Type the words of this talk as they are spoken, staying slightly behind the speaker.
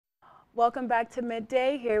Welcome back to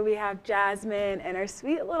Midday. Here we have Jasmine and our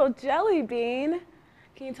sweet little Jelly Bean.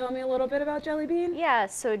 Can you tell me a little bit about Jelly Bean? Yeah,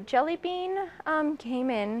 so Jelly Bean came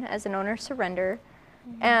in as an owner surrender,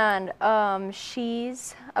 and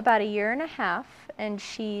she's about 1.5 years, and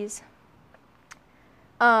she's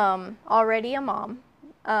already a mom.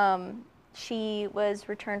 She was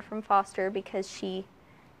returned from foster because she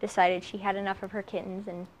decided she had enough of her kittens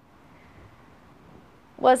and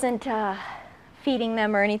wasn't feeding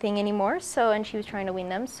them or anything anymore, and she was trying to wean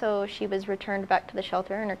them, so she was returned back to the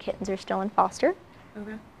shelter, and her kittens are still in foster.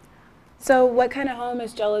 Okay. So what kind of home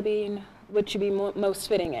is Jelly Bean, would she be most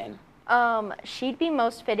fitting in? She'd be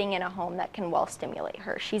most fitting in a home that can well stimulate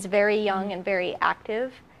her. She's very young and very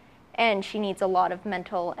active, and she needs a lot of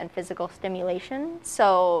mental and physical stimulation.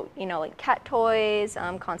 So, you know, like cat toys,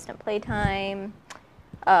 constant playtime,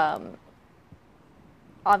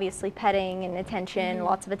 obviously petting and attention,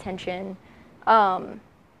 lots of attention.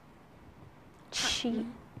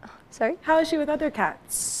 Sorry? How is she with other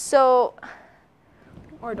cats So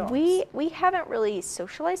or dogs? we haven't really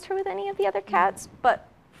socialized her with any of the other cats, but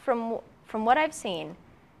from what I've seen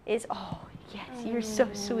is, oh yes, you're so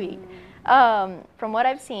sweet. From what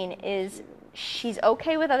I've seen is she's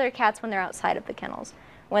okay with other cats when they're outside of the kennels.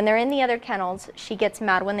 When they're in the other kennels, she gets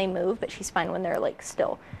mad when they move, but she's fine when they're like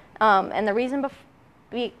still. And the reason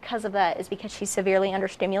because of that is because she's severely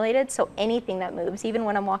understimulated, so anything that moves, even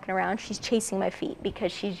when I'm walking around, she's chasing my feet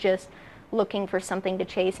because she's just looking for something to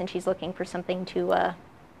chase and she's looking for something to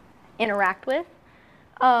interact with.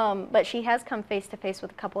 But she has come face to face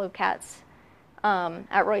with a couple of cats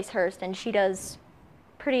at Roice-Hurst, and she does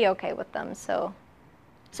pretty okay with them. So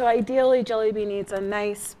ideally, Jelly Bean needs a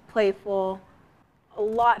nice, playful, a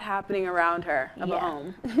lot happening around her of a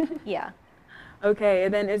home. Yeah. Okay,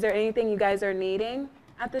 and then is there anything you guys are needing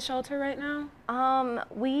at the shelter right now?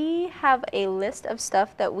 We have a list of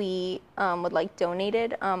stuff that we would like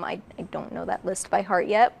donated. I don't know that list by heart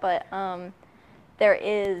yet, but there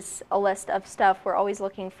is a list of stuff. We're always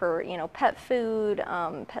looking for, you know, pet food,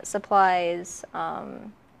 pet supplies,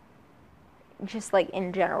 just like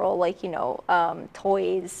in general, like, you know,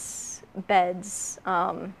 toys, beds.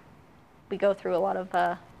 We go through a lot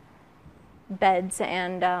of beds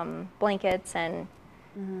and blankets and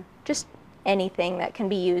just anything that can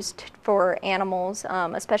be used for animals,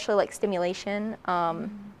 especially like stimulation.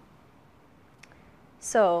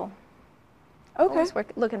 So Okay. always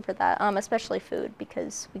looking for that, especially food,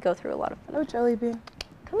 because we go through a lot of food. Oh, Jelly Bean.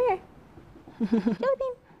 Come here. Jelly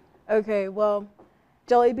Bean. Okay, well,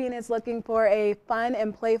 Jelly Bean is looking for a fun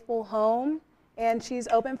and playful home, and she's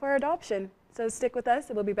open for adoption. So stick with us,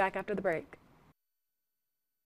 and we'll be back after the break.